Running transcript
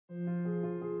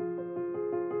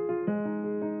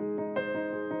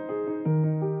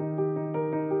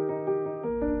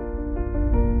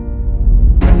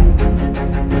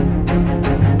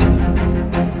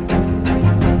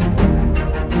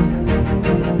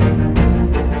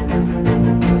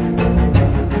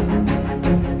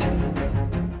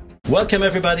Welcome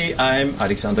everybody, I'm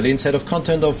Alexander Linz, Head of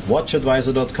Content of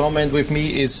watchadvisor.com, and with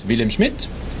me is Wilhelm Schmid,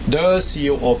 the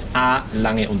CEO of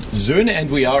Lange Söhne,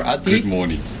 and we are at the... Good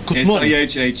morning.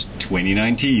 SIHH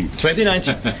 2019.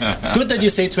 2019. Good that you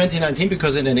say 2019,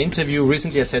 because in an interview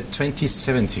recently I said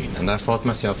 2017, and I thought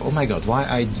myself, oh my god,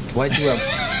 why do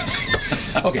I...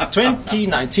 Okay,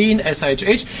 2019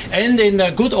 SIHH, and in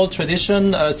a good old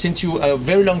tradition, since you a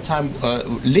very long time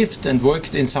lived and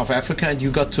worked in South Africa, and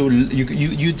you got to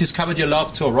you discovered your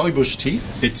love to a rooibos tea.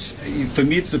 For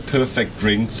me, it's a perfect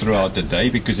drink throughout the day,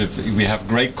 because we have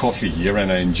great coffee here,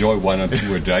 and I enjoy 1 or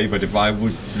 2 a day. But if I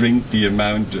would drink the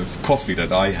amount of coffee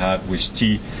that I had with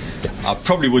tea, I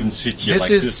probably wouldn't sit here like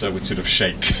this. I would sort of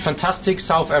shake. Fantastic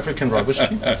South African rooibos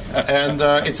tea, and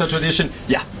it's a tradition.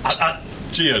 Yeah.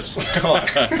 Cheers. Come on.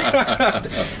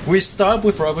 We start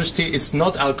with rooibos tea. It's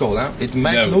not alcohol, huh? It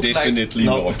might look definitely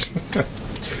like...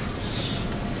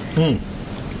 not.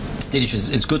 Delicious.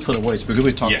 It's good for the voice, because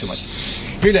we talk too much.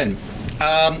 Wilhelm,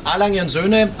 Lange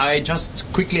Söhne, I just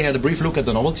quickly had a brief look at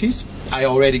the novelties. I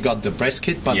already got the press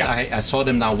kit, but I saw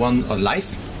them now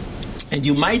live. And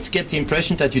you might get the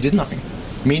impression that you did nothing.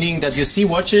 Meaning that you see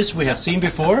watches we have seen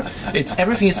before.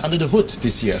 Everything is under the hood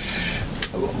this year.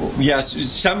 Yeah,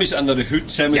 some is under the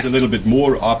hood, some is a little bit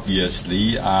more,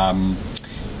 obviously.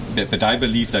 But I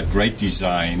believe that great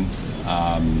design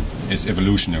is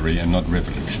evolutionary and not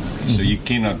revolutionary. So you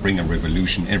cannot bring a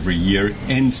revolution every year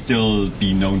and still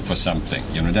be known for something.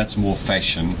 You know, that's more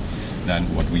fashion than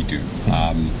what we do.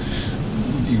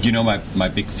 You know, my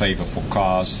big favor for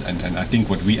cars, and I think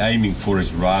what we're aiming for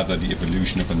is rather the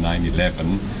evolution of a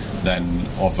 911 than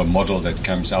of a model that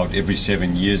comes out every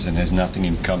 7 years and has nothing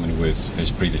in common with his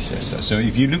predecessor. So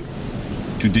if you look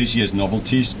to this year's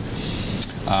novelties,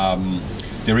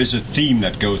 there is a theme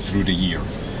that goes through the year.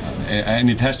 And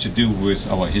it has to do with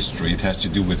our history. It has to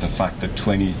do with the fact that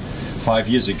 25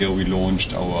 years ago we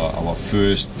launched our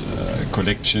first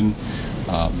collection,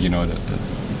 you know, the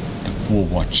 4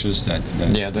 watches that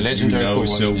the legendary you know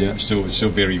 4 watches, so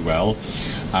very well.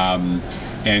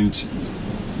 And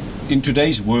in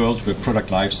today's world, where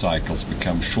product life cycles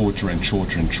become shorter and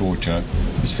shorter and shorter,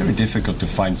 it's very difficult to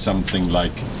find something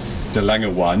like the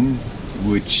Lange one,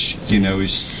 which, you know,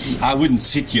 is... I wouldn't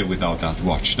sit here without that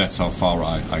watch. That's how far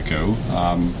I go.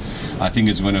 I think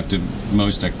it's one of the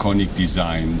most iconic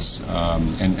designs,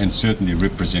 and certainly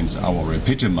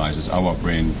epitomizes our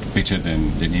brand better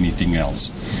than anything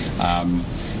else.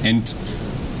 And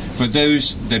for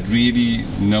those that really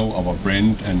know our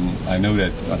brand, and I know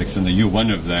that, Alexander, you're one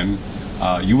of them,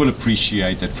 you will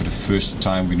appreciate that for the first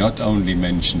time we not only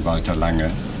mention Walter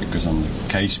Lange, because on the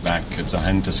case back, it's a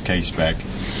hunter's case back,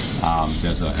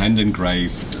 there's a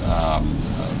hand-engraved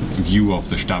view of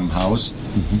the Stammhaus,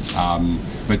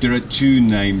 but there are 2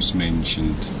 names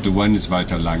mentioned. The one is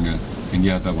Walter Lange, and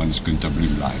the other one is Günter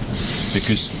Blümlein.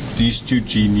 Because these 2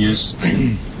 geniuses,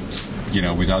 you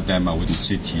know, without them I wouldn't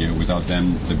sit here. Without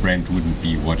them, the brand wouldn't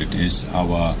be what it is.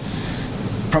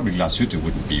 Probably Glashütte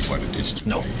wouldn't be what it is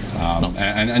today. No. No.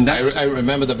 And that's... I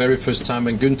remember the very first time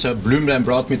when Günter Blümlein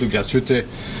brought me to Glashütte,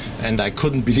 and I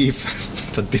couldn't believe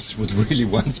that this would really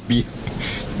once be...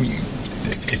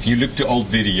 If you look to old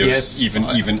videos,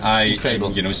 even I,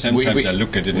 incredible. You know, sometimes I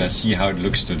look at it and I see how it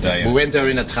looks today. We went there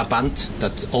in a Trabant,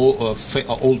 that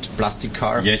old plastic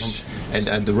car. Yes.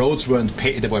 And the roads weren't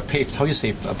paved, they were paved. How do you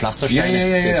say?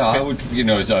 Pflastersteine? Yeah. I would, you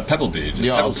know, it's a pebble bed,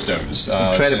 pebble stones.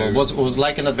 Incredible. So it was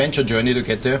like an adventure journey to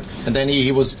get there. And then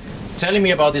he was telling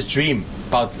me about his dream,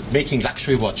 about making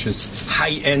luxury watches,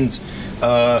 high-end,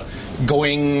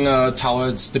 going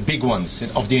towards the big ones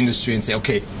of the industry, and say,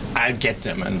 okay, I'll get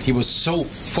them. And he was so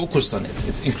focused on it.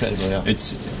 It's incredible. Yeah.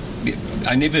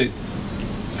 I never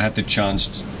had the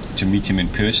chance to meet him in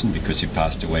person, because he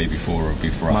passed away before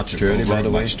much too early, by the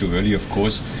way. Much too early, of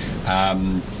course.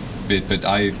 But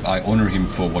I honor him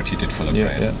for what he did for the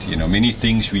brand. Yeah. You know, many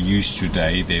things we use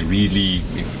today, they really,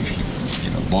 if you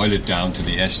know, boil it down to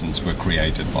the essence, were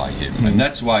created by him. And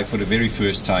that's why, for the very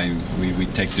first time, we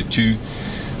take the 2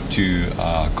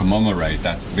 to commemorate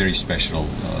that very special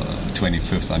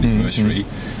 25th anniversary.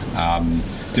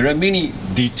 There are many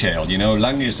details. You know,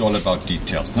 Lange is all about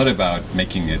details, not about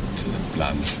making it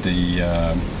blunt.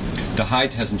 The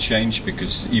height hasn't changed,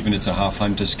 because even it's a half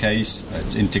hunter's case,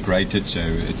 it's integrated, so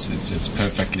it's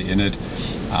perfectly in it.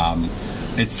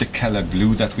 It's the color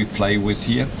blue that we play with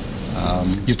here.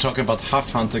 You're talking about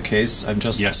half hunter case. I'm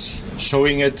just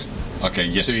showing it. Okay,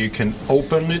 yes. So you can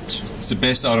open it. It's the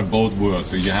best out of both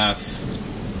worlds. You have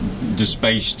the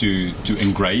space to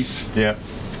engrave. Yeah.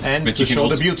 And but to show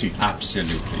the beauty.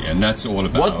 Absolutely, and that's all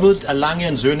about... What would a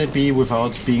Lange Söhne be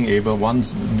without being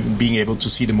able to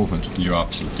see the movement? You're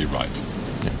absolutely right.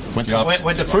 Yeah.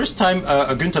 When the first time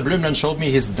Günther Blümlein showed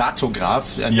me his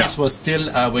datograph, and this was still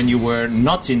when you were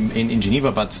not in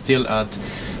Geneva, but still at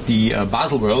the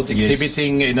Basel World,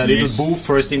 exhibiting in a little booth,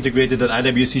 first integrated at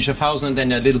IWC Schaffhausen, and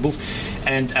then a little booth.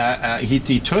 And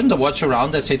he turned the watch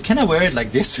around and said, "Can I wear it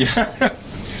like this?" Yeah.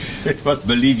 It was,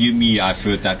 believe you me, I've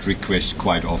heard that request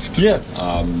quite often. Yeah.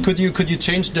 Could you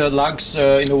change the lugs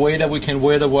in a way that we can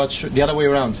wear the watch the other way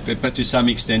around? But to some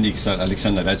extent,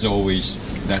 Alexander, that's the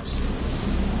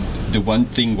one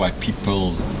thing why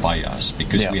people buy us,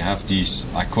 because we have these,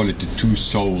 I call it the two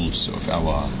souls of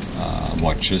our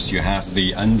watches. You have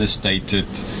the understated,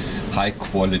 high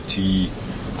quality,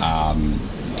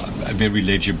 very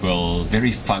legible,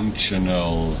 very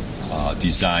functional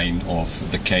design of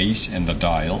the case and the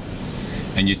dial,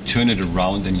 and you turn it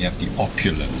around and you have the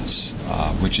opulence,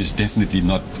 which is definitely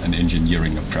not an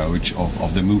engineering approach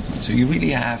of the movement. So you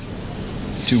really have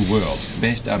two worlds,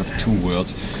 best out of two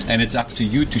worlds, and it's up to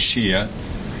you to share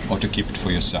or to keep it for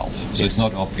yourself. So it's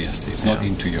not obviously, it's not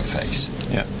into your face.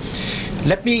 Yeah.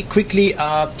 Let me quickly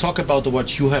talk about the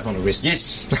watch you have on the wrist.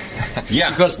 Yes. Yeah,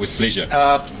 because with pleasure.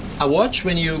 A watch,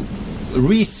 when you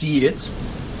re-see it,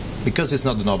 because it's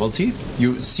not a novelty,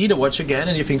 you see the watch again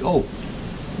and you think, oh,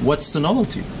 what's the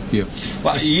novelty here?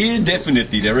 Well, yeah,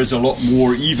 definitely. There is a lot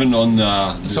more even on...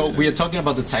 so we are talking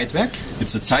about the Zeitwerk.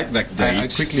 It's a Zeitwerk date. I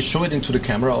quickly show it into the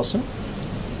camera also,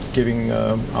 giving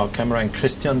our camera and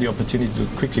Christian the opportunity to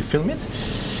quickly film it.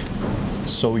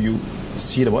 So you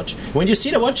see the watch. When you see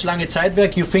the watch, Lange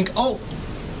Zeitwerk, you think, oh,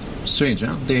 strange,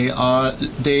 huh? They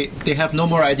have no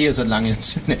more ideas at Lange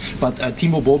Söhne. But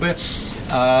Timo Bobe,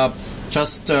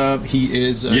 he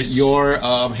is your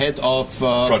head of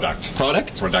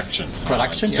production.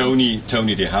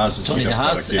 Tony De Haas is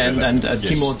and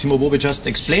Timo Bobe just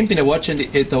explained in the watch, and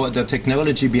the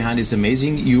technology behind is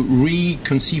amazing. You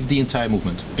reconceived the entire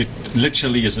movement. It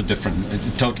literally is a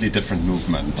totally different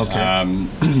movement. Okay.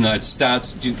 It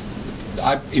starts.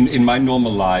 In my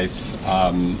normal life,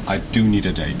 I do need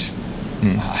a date.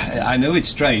 I know it's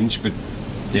strange, but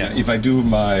if I do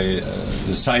my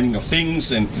the signing of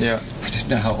things, and I don't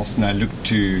know how often I look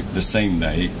to the same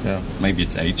day. Maybe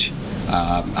it's age.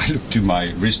 I look to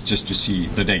my wrist just to see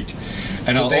the date,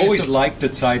 and I always liked the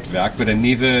Zeitwerk, but I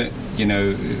never,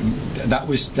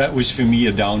 that was for me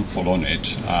a downfall on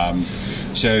it.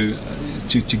 So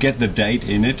to get the date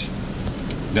in it,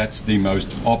 that's the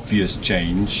most obvious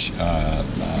change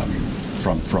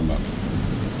from an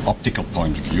optical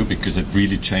point of view, because it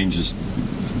really changes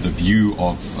the view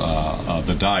of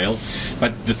the dial.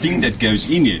 But the thing that goes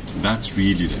in it, that's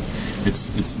really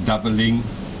it's doubling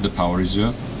the power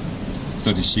reserve,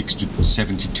 36 to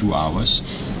 72 hours,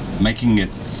 making it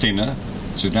thinner,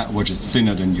 so that watch is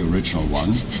thinner than the original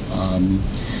one.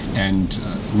 And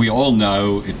we all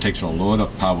know it takes a lot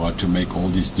of power to make all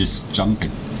these discs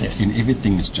jumping. Yes. And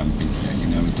everything is jumping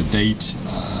here, the date.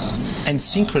 And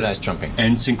synchronized jumping.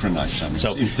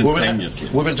 So instantaneously.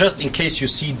 We will just, in case you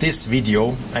see this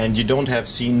video and you don't have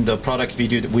seen the product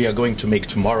video that we are going to make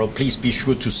tomorrow, please be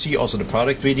sure to see also the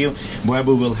product video, where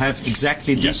we will have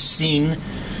exactly this scene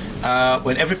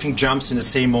when everything jumps in the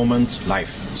same moment live.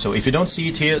 So if you don't see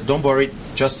it here, don't worry,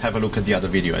 just have a look at the other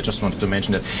video. I just wanted to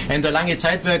mention that. And the Lange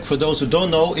Zeitwerk, for those who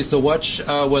don't know, is the watch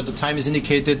where the time is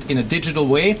indicated in a digital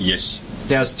way. Yes.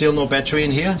 There's still no battery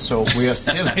in here, so we are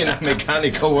still in a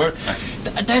mechanical world.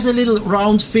 There's a little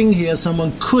round thing here.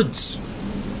 Someone could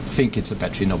think it's a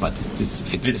battery. No, but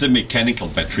it's a mechanical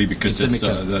battery, because it's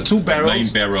the two barrels. Main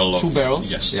barrel. Two barrels.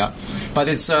 Yes. Yeah. But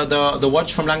it's the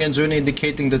watch from Lange Söhne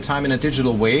indicating the time in a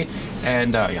digital way,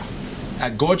 and a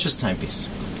gorgeous timepiece.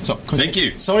 So thank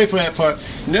you. Sorry for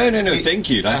no. Thank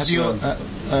you. That's,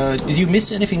 did you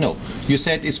miss anything? No. You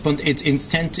said it's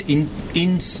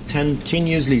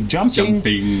instantaneously jumping.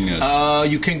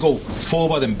 You can go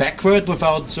forward and backward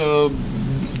without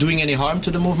doing any harm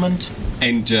to the movement.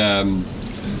 And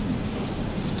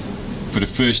for the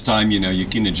first time, you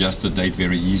can adjust the date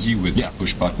very easy with the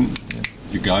push button.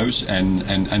 You goes and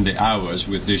the hours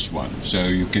with this one, so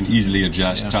you can easily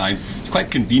adjust time. It's quite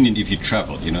convenient if you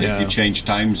travel. If you change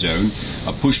time zone,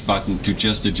 a push button to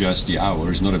just adjust the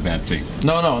hour is not a bad thing.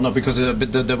 No, because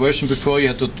the version before, you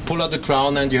had to pull out the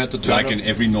crown and you had to turn like in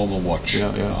every normal watch.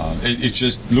 It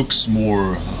just looks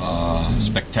more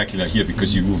spectacular here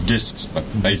because you move discs, but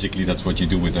basically that's what you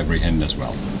do with every hand as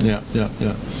well. Yeah.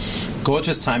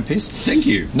 Gorgeous timepiece. Thank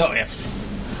you. No,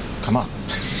 come on.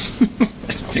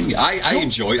 I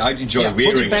enjoy wearing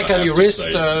put it back on your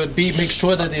wrist. Make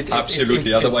sure that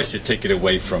absolutely. Otherwise, you take it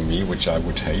away from me, which I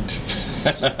would hate.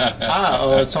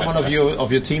 Someone of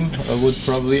your team would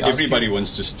probably. Everybody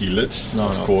wants to steal it.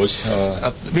 Of course.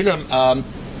 Wilhelm,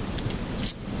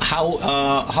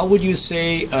 How would you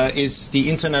say is the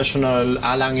international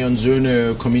Lange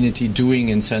Söhne community doing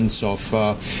in sense of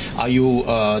are you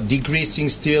decreasing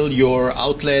still your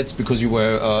outlets because you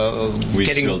were we're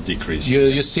getting still decreasing?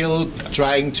 You're still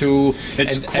trying to.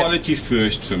 It's quality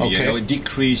first for me. Okay. You know, a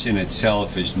decrease in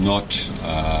itself is not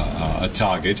a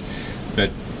target,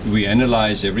 but we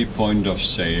analyze every point of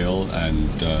sale,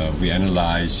 and we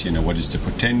analyze, you know, what is the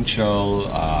potential,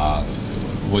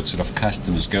 what sort of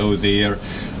customers go there,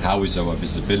 how is our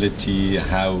visibility,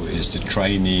 how is the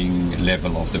training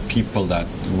level of the people that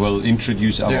will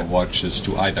introduce our watches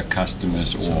to either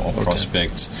customers or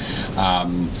prospects,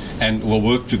 and we'll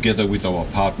work together with our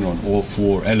partner on all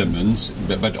four elements,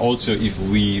 but also if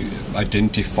we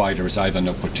identify there is either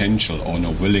no potential or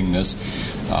no willingness,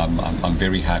 I'm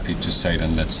very happy to say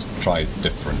then let's try it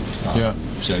different.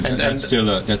 So that's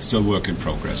still a work in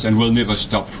progress, and we'll never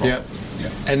stop.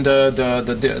 And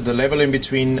the level in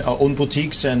between own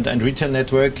boutiques and retail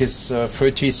network is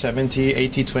 30, 70,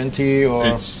 80, 20, or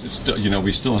it's you know,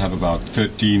 we still have about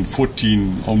 13,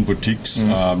 14 own boutiques.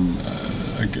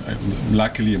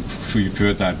 Luckily, I'm sure you've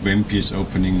heard that Wempe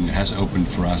has opened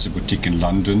for us a boutique in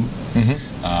London.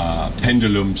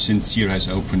 Pendulum Sincere has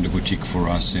opened a boutique for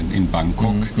us in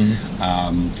Bangkok.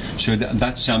 So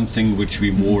that's something which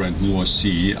we more and more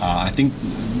see. I think,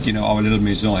 you know, our little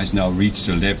maison has now reached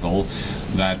a level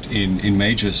that in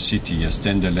major city a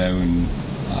standalone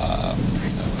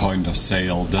point of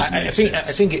sale doesn't make sense. I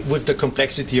think with the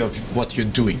complexity of what you're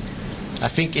doing, I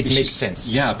think it makes sense.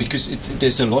 Yeah, because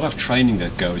there's a lot of training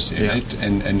that goes in it,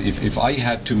 and if I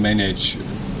had to manage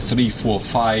 3, 4,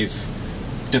 5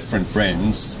 different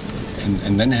brands,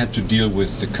 and then had to deal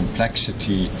with the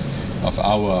complexity of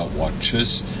our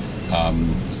watches,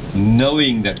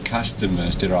 knowing that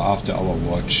customers that are after our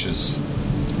watches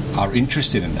are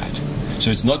interested in that. So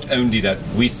it's not only that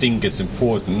we think it's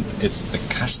important, it's the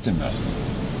customer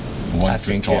want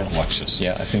to talk watches.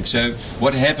 Yeah, I think so.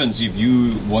 What happens if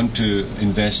you want to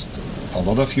invest a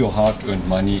lot of your hard-earned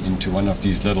money into one of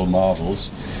these little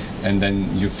marvels, and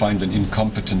then you find an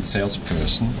incompetent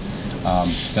salesperson?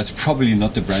 That's probably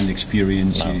not the brand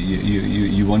experience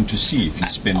you want to see if you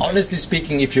spend. Honestly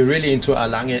speaking, if you're really into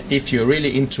Lange, if you're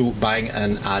really into buying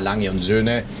an Lange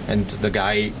Söhne, and the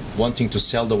guy wanting to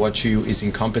sell the watch you is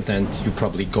incompetent, you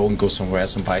probably go somewhere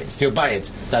else and buy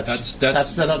it. That's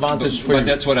an advantage for you. But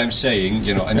that's what I'm saying,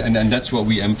 you know, and that's what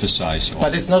we emphasize.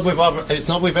 But it's not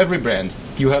with every brand.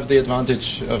 You have the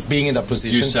advantage of being in that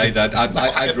position. You say that.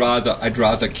 I'd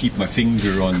rather keep my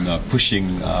finger on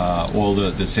pushing all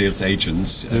the sales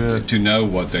agents to know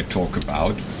what they talk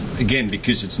about. Again,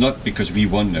 because it's not because we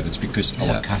want it; it's because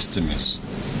our customers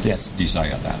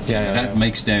desire that. That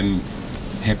makes them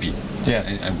happy.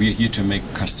 And we're here to make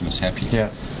customers happy.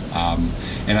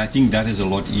 And I think that is a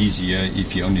lot easier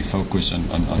if you only focus on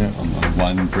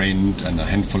one brand and a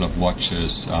handful of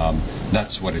watches.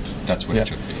 That's what it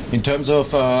should be. In terms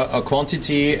of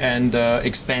quantity and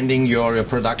expanding your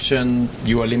production,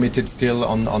 you are limited still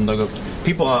on the.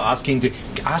 People are asking to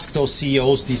ask those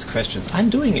CEOs these questions.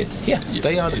 I'm doing it.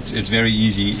 They are. It's very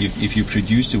easy if you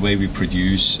produce the way we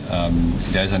produce.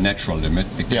 There's a natural limit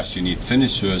because you need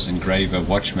finishers, engraver,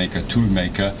 watchmaker,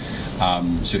 toolmaker.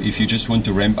 So if you just want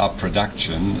to ramp up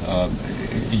production,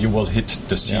 you will hit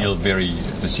the ceiling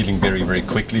very, very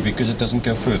quickly because it doesn't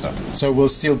go further. So it will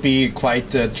still be quite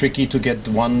tricky to get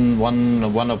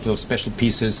one of those special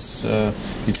pieces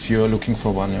if you're looking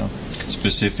for one.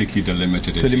 Specifically the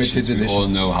limited edition. We all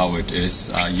know how it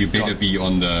is. You better be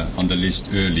on the list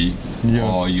early,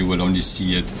 or you will only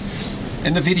see it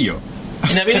in the video.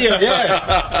 In a video,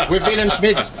 with Wilhelm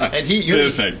Schmid, and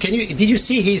perfect. Did you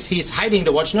see he's hiding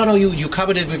the watch? No, you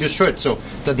covered it with your shirt so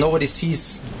that nobody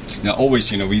sees. Now,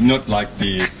 always, we not like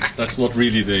that's not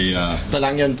really the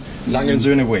Lange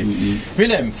Söhne way.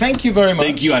 Wilhelm, thank you very much.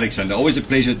 Thank you, Alexander. Always a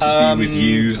pleasure to be with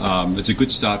you. It's a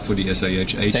good start for the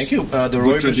SIHH. Thank you. The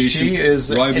rooibos tea is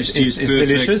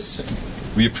delicious.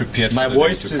 We are prepared. My for the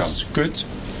voice day to is come. good.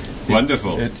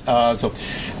 Wonderful.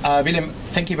 Wilhelm,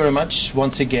 thank you very much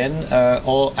once again.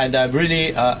 And I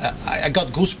got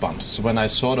goosebumps when I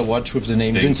saw the watch with the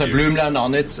name Günther Blümlein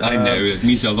on it. I know it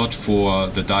means a lot for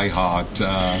the die-hard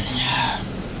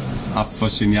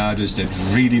aficionados that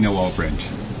really know our brand.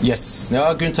 Yes,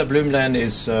 Günther Blümlein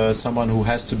is someone who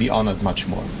has to be honored much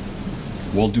more.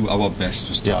 We'll do our best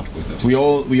to start with it. We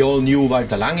all knew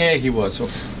Walter Lange. He was.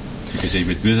 Because he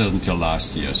was with us until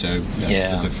last year, so that's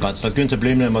the difference. But Günther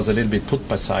Blümlein was a little bit put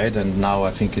aside, and now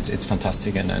I think it's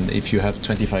fantastic. And if you have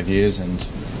 25 years, and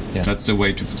that's the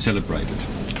way to celebrate it.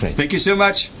 Great. Thank you so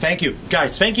much. Thank you.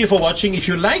 Guys, thank you for watching. If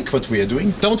you like what we are doing,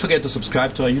 don't forget to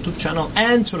subscribe to our YouTube channel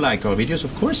and to like our videos,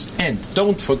 of course. And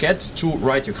don't forget to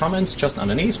write your comments just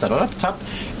underneath, up top.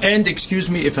 And excuse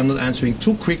me if I'm not answering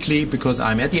too quickly, because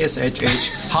I'm at the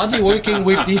SIHH, hardly working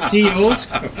with these CEOs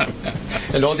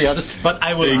and all the others. But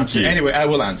I will answer. Anyway, I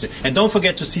will answer. And don't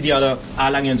forget to see the other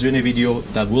Lange Söhne video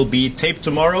that will be taped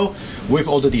tomorrow with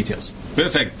all the details.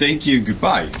 Perfect. Thank you.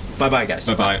 Goodbye. Bye-bye, guys.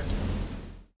 Bye-bye.